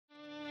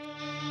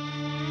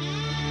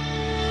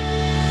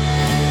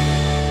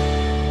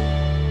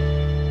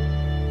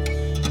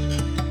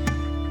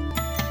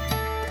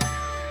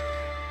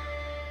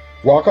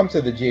Welcome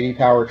to the JD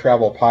Power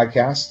Travel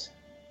Podcast.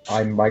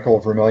 I'm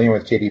Michael Vermillion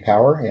with JD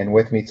Power, and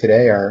with me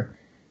today are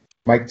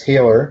Mike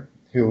Taylor,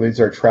 who leads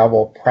our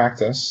travel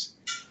practice,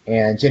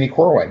 and Jenny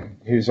Corwin,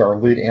 who's our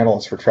lead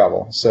analyst for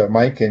travel. So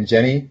Mike and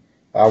Jenny,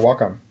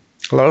 welcome.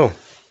 Hello.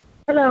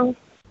 Hello.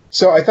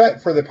 So I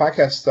thought for the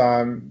podcast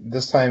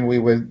this time we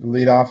would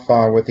lead off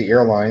with the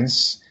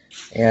airlines.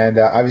 And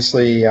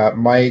obviously,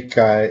 Mike,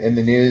 in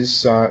the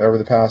news over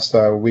the past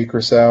week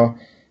or so,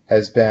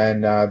 has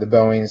been the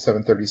Boeing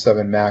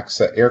 737 MAX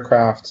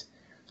aircraft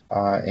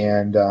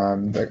and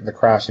the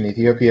crash in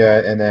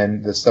Ethiopia, and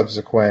then the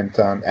subsequent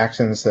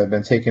actions that have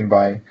been taken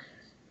by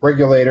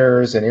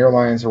regulators and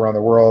airlines around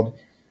the world.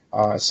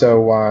 So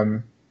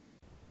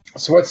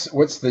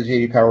what's the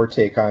JD Power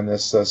take on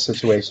this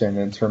situation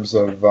in terms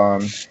of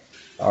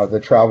the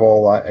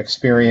travel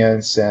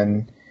experience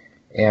and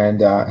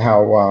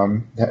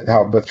how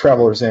both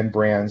travelers and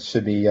brands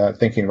should be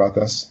thinking about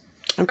this?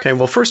 Okay,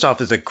 well, first off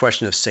is a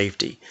question of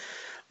safety,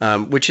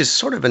 which is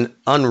sort of an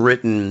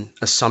unwritten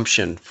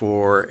assumption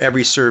for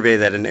every survey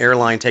that an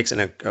airline takes,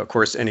 and of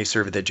course any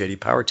survey that JD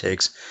Power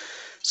takes,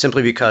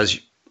 simply because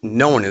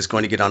no one is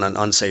going to get on an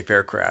unsafe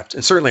aircraft.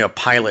 And certainly a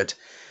pilot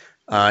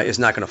is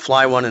not going to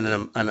fly one,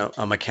 and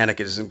a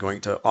mechanic isn't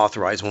going to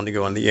authorize one to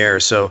go in the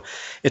air. So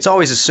it's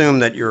always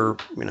assumed that you're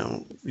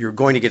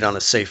going to get on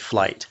a safe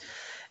flight.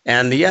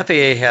 And the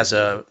FAA has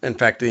in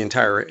fact, the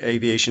entire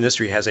aviation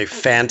industry has a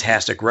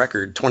fantastic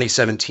record.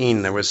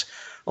 2017, there was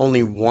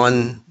only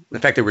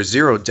there were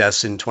 0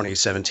 deaths in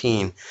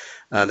 2017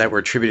 that were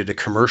attributed to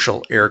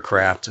commercial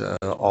aircraft.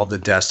 All the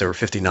deaths, there were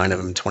 59 of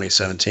them in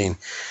 2017,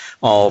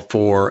 all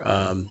for,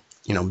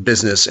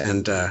 business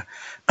and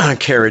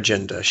carriage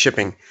and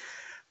shipping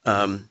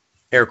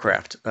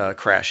aircraft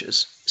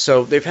crashes.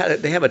 So they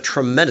have a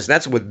tremendous,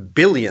 that's with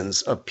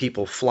billions of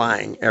people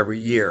flying every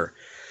year.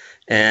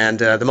 And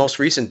the most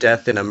recent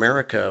death in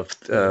America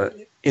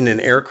in an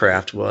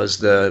aircraft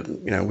was we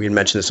had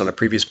mentioned this on a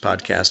previous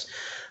podcast,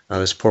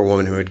 this poor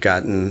woman who had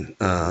gotten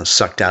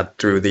sucked out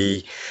through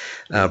the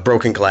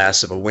broken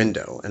glass of a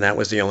window. And that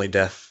was the only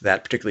death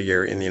that particular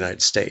year in the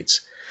United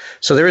States.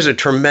 So there is a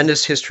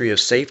tremendous history of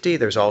safety.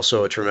 There's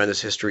also a tremendous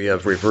history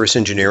of reverse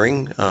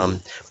engineering,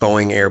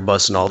 Boeing,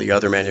 Airbus, and all the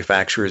other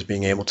manufacturers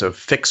being able to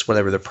fix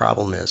whatever the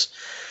problem is.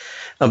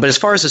 But as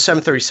far as the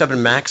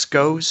 737 MAX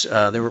goes,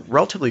 there were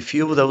relatively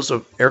few of those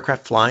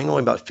aircraft flying,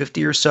 only about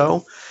 50 or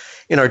so.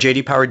 In our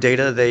JD Power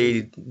data,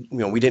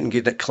 we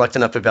didn't collect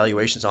enough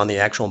evaluations on the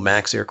actual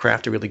MAX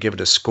aircraft to really give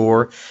it a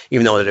score,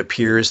 even though it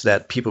appears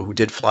that people who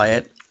did fly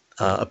it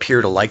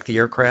appear to like the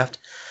aircraft.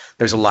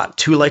 There's a lot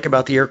to like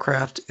about the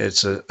aircraft.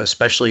 It's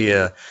especially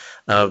a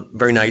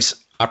very nice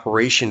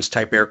operations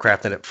type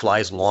aircraft, that it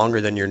flies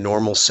longer than your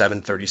normal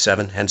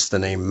 737, hence the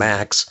name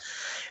MAX.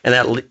 And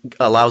that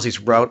allows these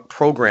route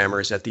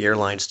programmers at the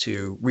airlines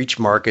to reach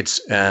markets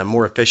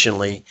more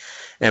efficiently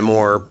and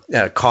more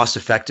cost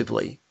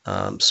effectively.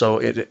 So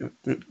it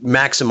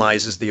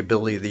maximizes the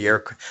ability of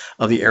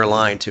the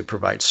airline to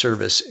provide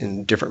service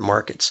in different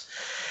markets.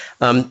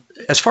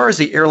 As far as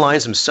the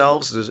airlines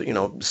themselves,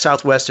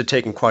 Southwest had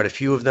taken quite a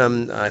few of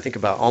them. I think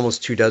about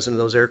almost 24 of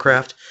those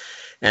aircraft.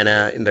 And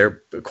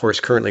they're, of course,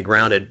 currently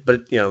grounded.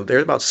 But, there are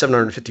about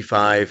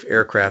 755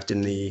 aircraft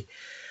in the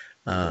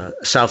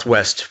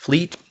Southwest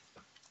fleet.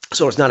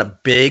 So it's not a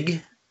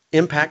big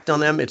impact on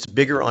them. It's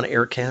bigger on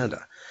Air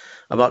Canada.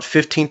 About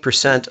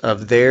 15%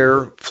 of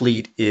their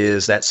fleet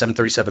is that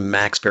 737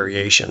 MAX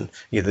variation,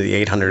 either the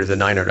 800 or the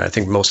 900. I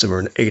think most of them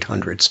are in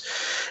 800s.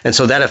 And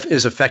so that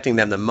is affecting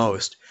them the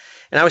most.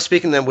 And I was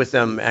speaking with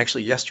them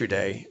actually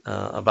yesterday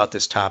about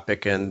this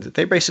topic, and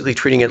they're basically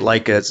treating it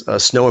like a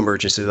snow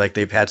emergency, like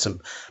they've had some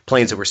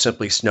planes that were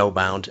simply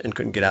snowbound and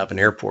couldn't get out of an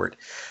airport.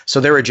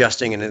 So they're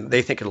adjusting, and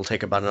they think it'll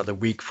take about another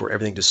week for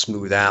everything to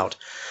smooth out.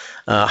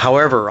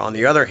 However, on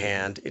the other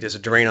hand, it is a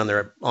drain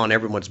on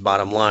everyone's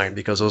bottom line,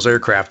 because those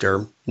aircraft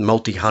are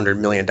multi-$100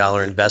 million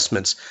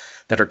investments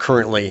that are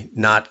currently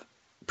not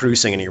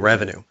producing any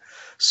revenue.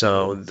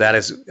 So that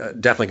is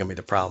definitely going to be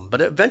the problem.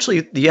 But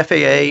eventually the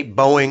FAA,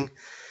 Boeing,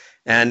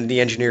 and the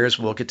engineers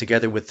will get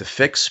together with the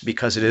fix,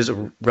 because it is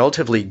a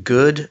relatively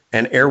good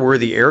and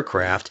airworthy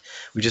aircraft.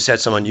 We just had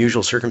some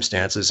unusual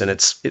circumstances, and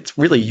it's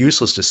really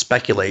useless to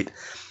speculate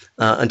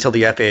until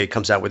the FAA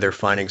comes out with their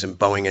findings and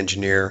Boeing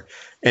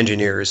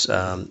engineers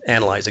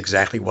analyze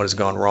exactly what has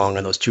gone wrong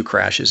on those 2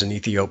 crashes in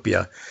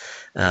Ethiopia.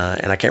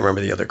 And I can't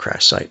remember the other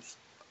crash site.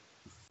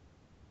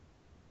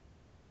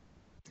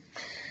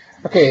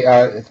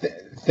 Okay,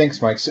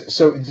 thanks, Mike.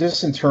 So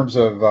just in terms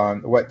of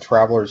what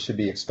travelers should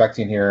be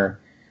expecting here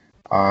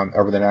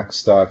over the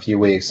next few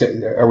weeks,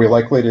 are we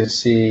likely to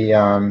see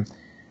the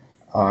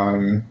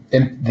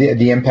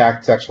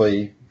impact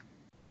actually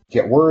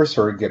get worse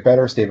or get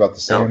better, stay about the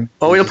same?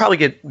 Oh, it'll probably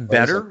get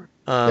better.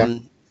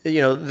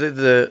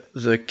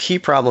 The key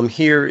problem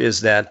here is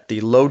that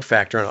the load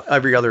factor on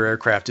every other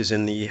aircraft is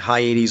in the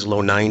high 80s,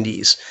 low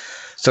 90s.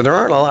 So there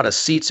aren't a lot of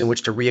seats in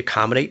which to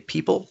reaccommodate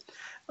people.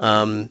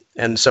 And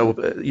so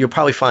you'll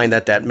probably find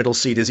that middle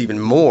seat is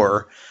even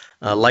more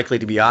likely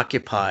to be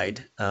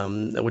occupied,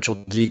 which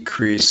will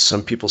decrease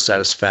some people's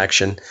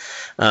satisfaction.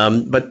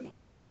 But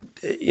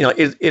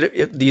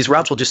these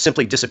routes will just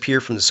simply disappear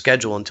from the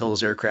schedule until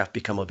those aircraft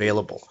become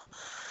available.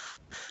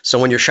 So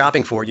when you're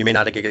shopping for it, you may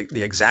not get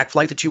the exact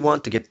flight that you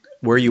want to get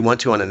where you want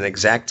to on an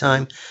exact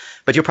time,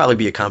 but you'll probably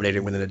be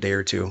accommodated within a day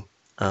or two.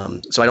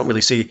 So I don't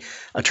really see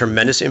a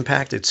tremendous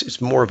impact.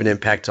 It's more of an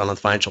impact on the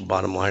financial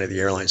bottom line of the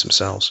airlines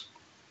themselves.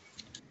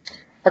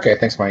 Okay,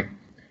 thanks, Mike.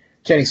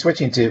 Jenny,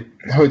 switching to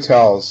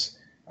hotels,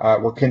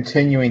 we're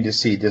continuing to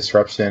see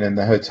disruption in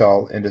the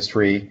hotel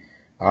industry,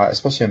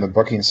 especially on the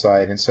booking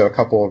side. And so a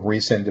couple of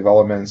recent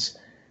developments,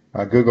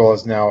 Google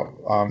has now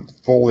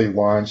fully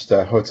launched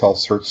a hotel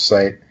search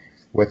site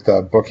with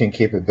booking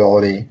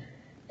capability.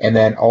 And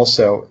then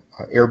also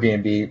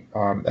Airbnb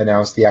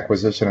announced the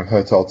acquisition of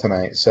Hotel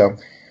Tonight. So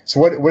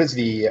what's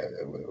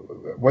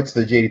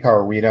the J.D.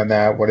 Power read on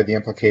that? What are the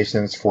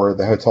implications for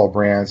the hotel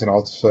brands and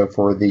also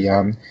for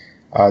the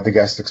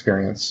guest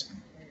experience?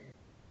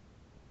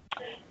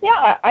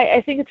 Yeah,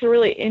 I think it's a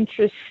really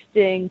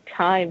interesting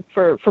time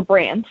for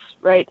brands,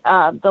 right?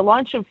 The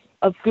launch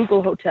of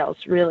Google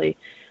Hotels really,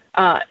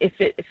 if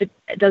it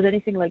does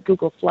anything like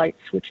Google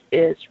Flights, which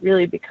is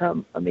really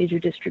become a major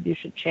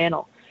distribution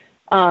channel,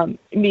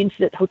 it means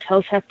that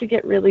hotels have to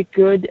get really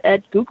good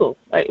at Google.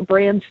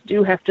 Brands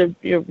do have to,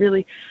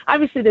 really.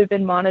 Obviously, they've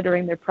been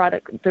monitoring their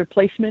their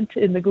placement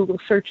in the Google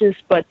searches,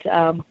 but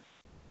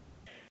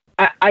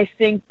I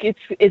think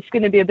it's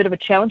going to be a bit of a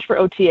challenge for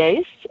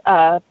OTAs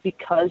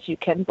because you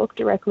can book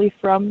directly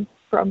from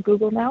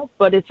Google now,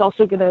 but it's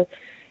also going to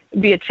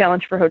be a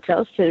challenge for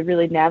hotels to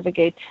really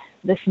navigate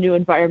this new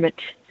environment,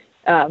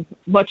 paying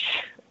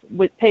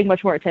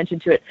much more attention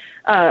to it.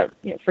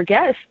 For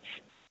guests,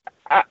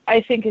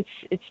 I think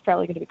it's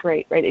probably going to be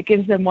great, right? It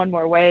gives them one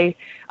more way,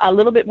 a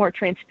little bit more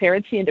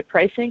transparency into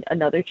pricing.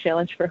 Another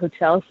challenge for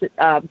hotels,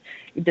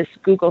 this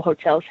Google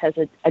Hotels has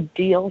a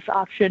deals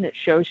option. It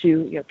shows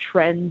you,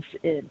 trends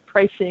in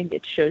pricing.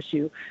 It shows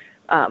you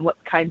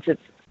what kinds of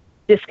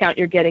discount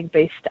you're getting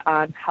based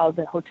on how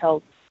the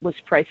hotel was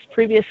priced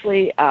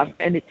previously,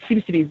 and it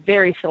seems to be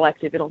very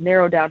selective. It'll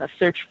narrow down a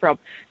search from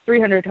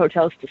 300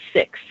 hotels to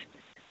 6.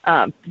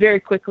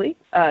 Very quickly.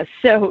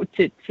 So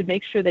to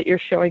make sure that you're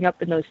showing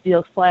up in those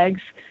deal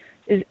flags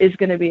is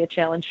going to be a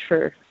challenge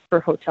for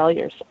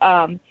hoteliers.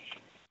 And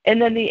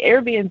then the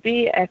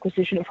Airbnb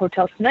acquisition of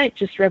Hotel Tonight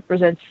just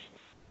represents,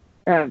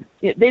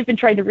 they've been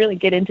trying to really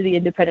get into the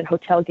independent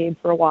hotel game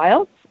for a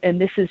while.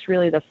 And this is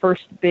really the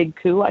first big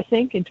coup, I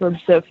think, in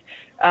terms of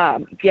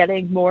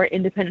getting more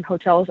independent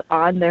hotels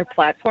on their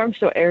platform.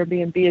 So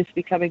Airbnb is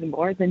becoming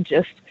more than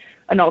just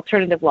an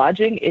alternative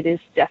lodging. It is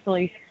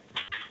definitely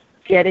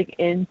getting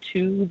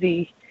into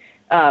the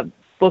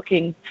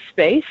booking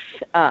space,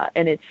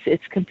 and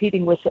it's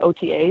competing with the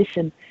OTAs,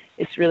 and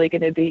it's really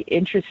going to be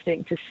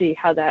interesting to see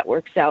how that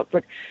works out.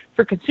 But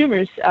for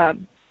consumers,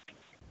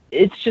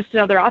 it's just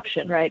another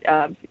option, right?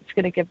 It's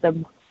going to give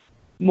them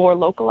more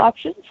local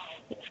options.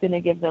 It's going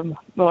to give them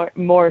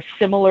more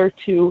similar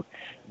to,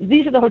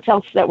 these are the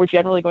hotels that were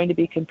generally going to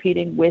be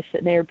competing with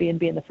an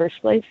Airbnb in the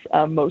first place.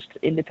 Most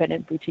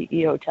independent boutique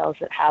hotels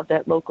that have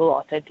that local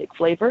authentic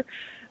flavor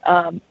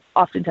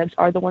oftentimes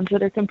are the ones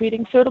that are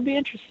competing. So it'll be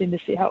interesting to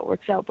see how it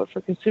works out. But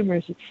for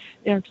consumers,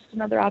 it's just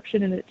another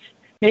option, and it's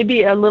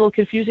maybe a little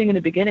confusing in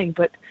the beginning,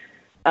 but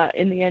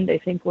in the end, I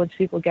think once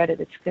people get it,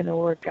 it's going to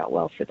work out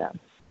well for them.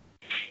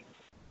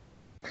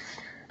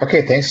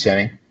 Okay, thanks,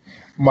 Jenny.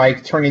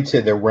 Mike, turning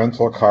to the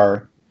rental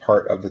car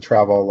part of the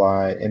travel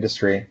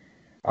industry,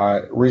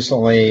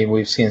 recently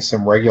we've seen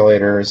some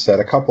regulators at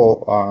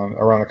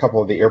around a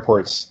couple of the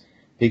airports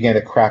begin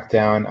to crack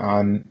down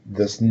on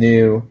this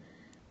new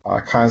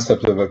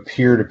concept of a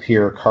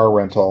peer-to-peer car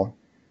rental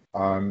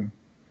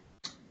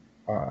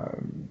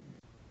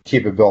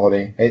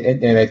capability,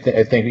 and I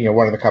think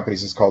one of the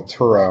companies is called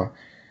Turo.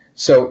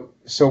 So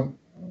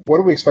what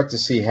do we expect to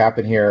see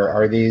happen here?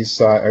 Are these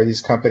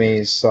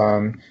companies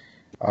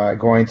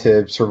going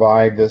to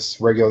survive this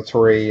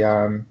regulatory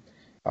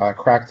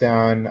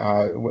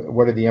crackdown?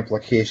 What are the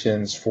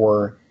implications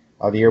for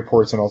the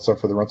airports and also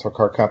for the rental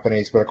car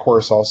companies, but of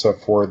course also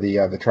for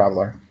the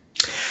traveler?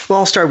 Well,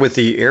 I'll start with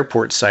the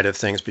airport side of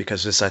things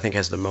because this, I think,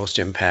 has the most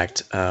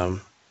impact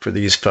for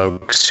these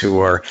folks who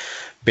are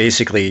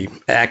basically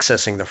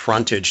accessing the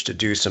frontage to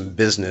do some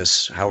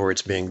business, however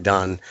it's being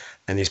done,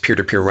 and these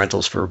peer-to-peer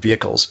rentals for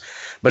vehicles.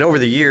 But over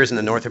the years in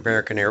the North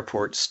American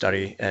Airport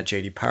study at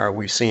J.D. Power,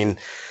 we've seen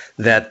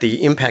that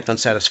the impact on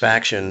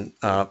satisfaction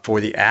for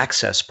the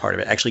access part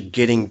of it, actually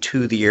getting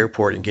to the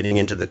airport and getting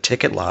into the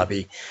ticket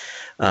lobby,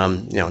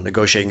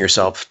 negotiating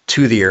yourself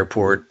to the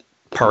airport,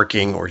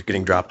 parking or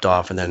getting dropped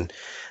off, and then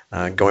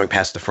going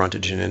past the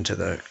frontage and into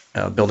the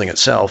building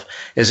itself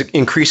is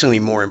increasingly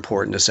more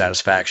important to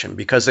satisfaction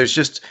because there's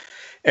just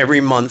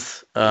every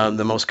month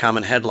the most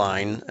common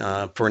headline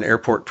for an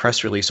airport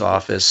press release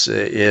office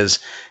is,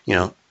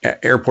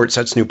 airport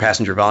sets new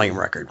passenger volume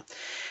record.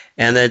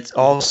 And that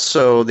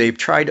also they've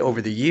tried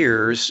over the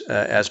years,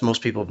 as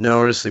most people have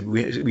noticed, that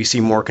we see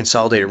more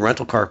consolidated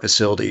rental car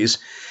facilities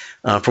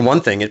For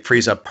one thing, it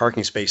frees up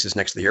parking spaces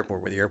next to the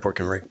airport where the airport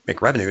can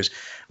make revenues.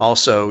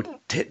 Also,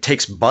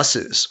 takes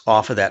buses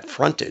off of that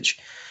frontage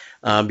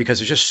because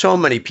there's just so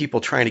many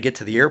people trying to get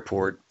to the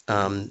airport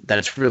that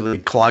it's really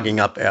clogging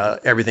up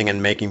everything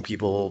and making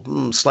people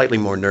slightly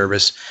more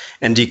nervous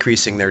and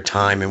decreasing their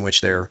time in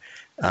which they're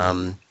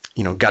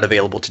got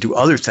available to do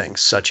other things,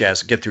 such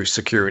as get through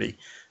security,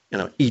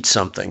 eat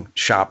something,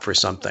 shop for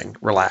something,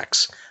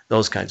 relax,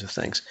 those kinds of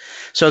things.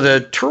 So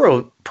the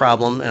Turo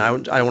problem, and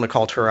I don't want to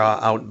call Turo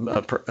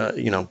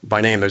out,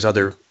 by name. There's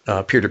other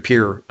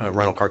peer-to-peer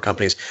rental car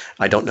companies.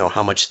 I don't know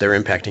how much they're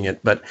impacting it,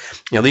 but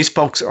these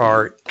folks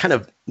are kind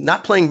of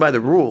not playing by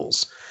the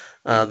rules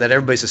that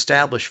everybody's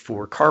established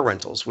for car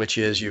rentals, which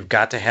is you've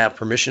got to have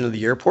permission of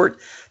the airport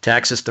to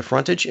access the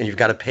frontage, and you've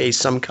got to pay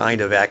some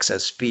kind of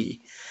access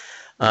fee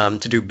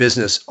to do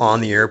business on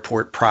the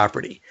airport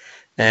property.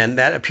 And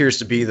that appears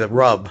to be the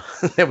rub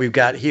that we've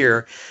got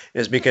here,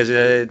 is because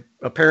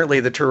apparently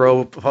the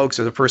Turo folks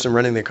or the person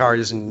running the car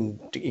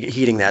isn't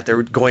heeding that.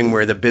 They're going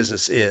where the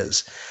business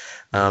is,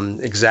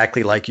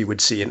 exactly like you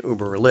would see in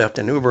Uber or Lyft.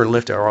 And Uber and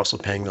Lyft are also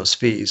paying those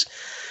fees.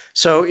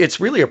 So it's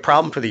really a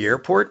problem for the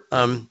airport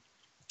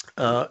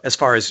as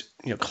far as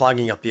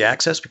clogging up the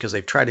access, because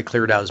they've tried to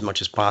clear it out as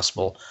much as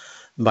possible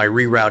by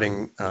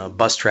rerouting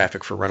bus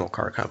traffic for rental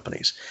car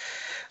companies.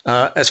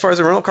 As far as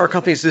the rental car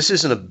companies, this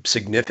isn't a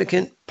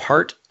significant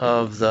part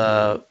of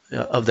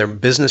their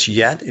business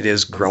yet. It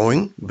is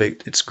growing,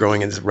 but it's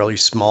growing in a really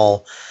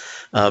small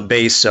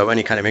base. So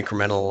any kind of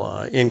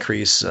incremental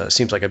increase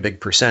seems like a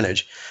big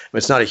percentage. But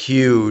it's not a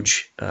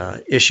huge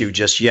issue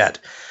just yet.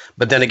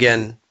 But then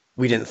again,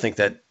 we didn't think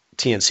that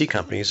TNC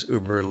companies,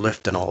 Uber,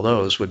 Lyft, and all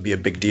those would be a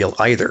big deal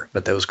either.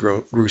 But those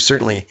grew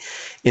certainly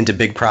into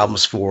big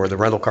problems for the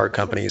rental car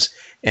companies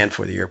and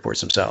for the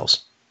airports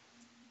themselves.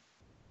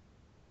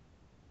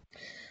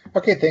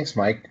 Okay, thanks,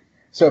 Mike.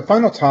 So a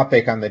final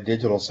topic on the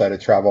digital side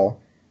of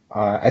travel.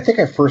 I think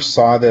I first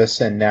saw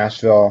this in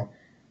Nashville,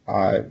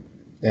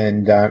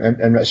 and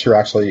I'm not sure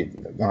actually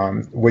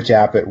which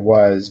app it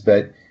was,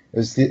 but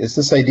it's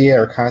this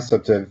idea or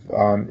concept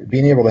of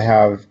being able to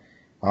have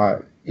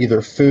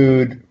either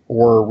food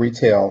or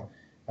retail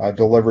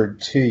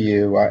delivered to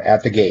you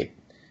at the gate.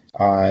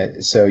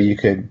 So you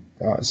could,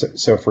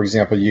 so for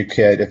example, you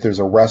could, if there's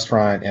a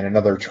restaurant and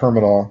another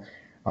terminal,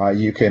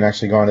 you can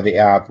actually go onto the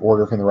app,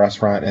 order from the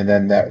restaurant, and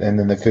then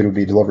the food would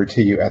be delivered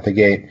to you at the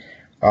gate.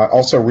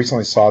 Also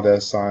recently saw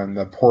this on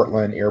the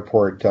Portland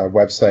Airport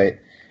website,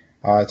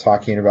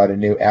 talking about a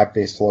new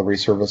app-based delivery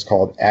service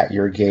called At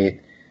Your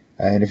Gate.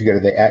 And if you go to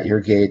the At Your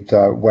Gate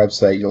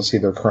website, you'll see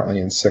they're currently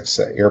in 6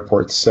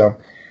 airports. So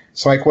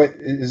Mike, what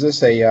is this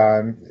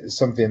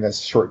something that's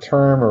short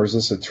term, or is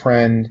this a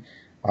trend?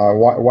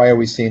 Why are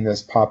we seeing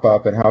this pop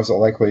up, and how is it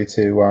likely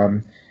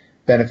to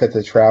benefit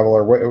the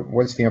traveler?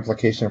 What's the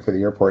implication for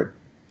the airport?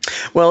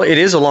 Well, it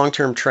is a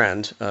long-term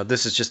trend.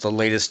 This is just the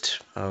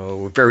latest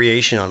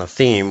variation on a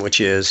theme,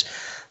 which is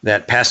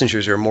that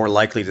passengers are more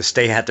likely to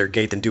stay at their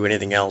gate than do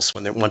anything else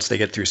once they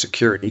get through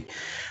security.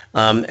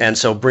 And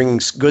so bringing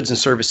goods and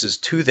services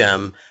to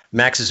them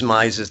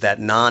maximizes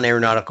that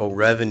non-aeronautical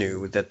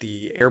revenue that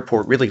the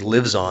airport really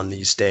lives on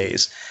these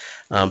days.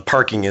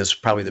 Parking is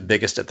probably the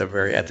biggest at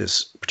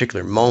this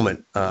particular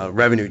moment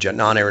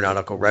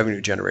non-aeronautical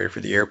revenue generator for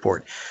the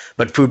airport.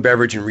 But food,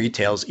 beverage, and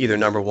retail is either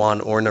number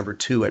 1 or number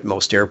 2 at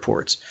most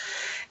airports.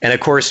 And of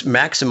course,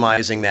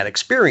 maximizing that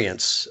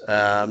experience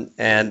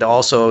and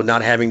also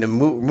not having to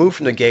move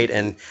from the gate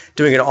and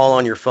doing it all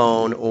on your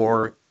phone,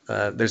 or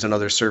there's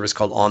another service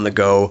called On the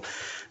Go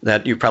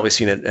that you've probably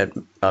seen at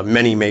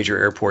many major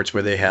airports,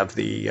 where they have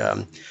the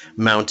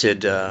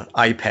mounted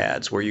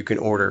iPads where you can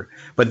order.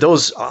 But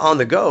those On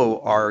the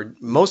Go are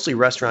mostly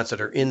restaurants that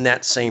are in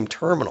that same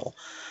terminal.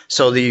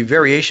 So the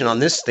variation on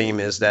this theme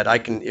is that I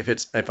can,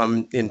 if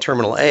I'm in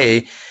Terminal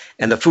A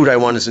and the food I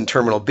want is in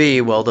Terminal B,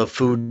 well, the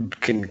food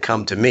can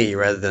come to me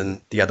rather than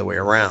the other way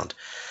around.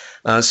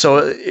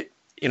 Again,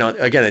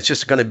 it's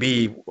just going to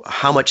be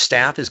how much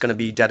staff is going to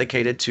be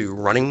dedicated to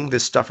running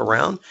this stuff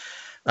around.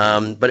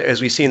 But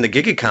as we see in the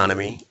gig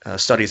economy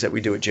studies that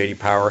we do at J.D.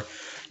 Power,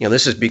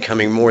 this is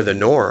becoming more the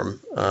norm,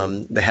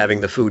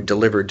 having the food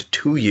delivered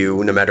to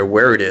you no matter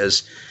where it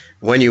is,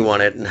 when you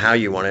want it and how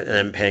you want it, and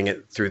then paying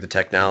it through the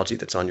technology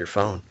that's on your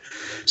phone.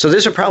 So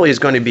this probably is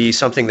going to be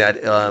something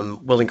that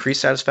will increase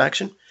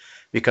satisfaction,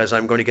 because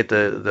I'm going to get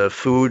the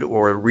food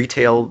or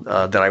retail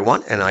that I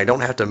want, and I don't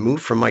have to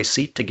move from my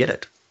seat to get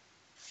it.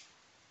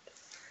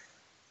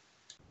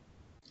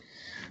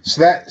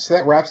 So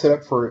that wraps it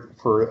up for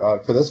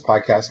this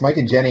podcast. Mike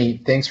and Jenny,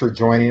 thanks for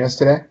joining us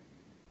today.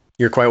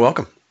 You're quite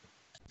welcome.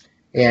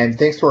 And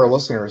thanks to our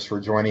listeners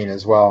for joining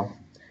as well.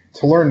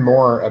 To learn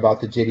more about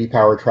the J.D.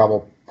 Power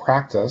Travel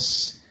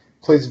Practice,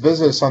 please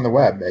visit us on the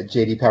web at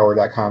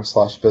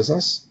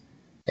jdpower.com/business,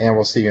 and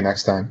we'll see you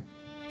next time.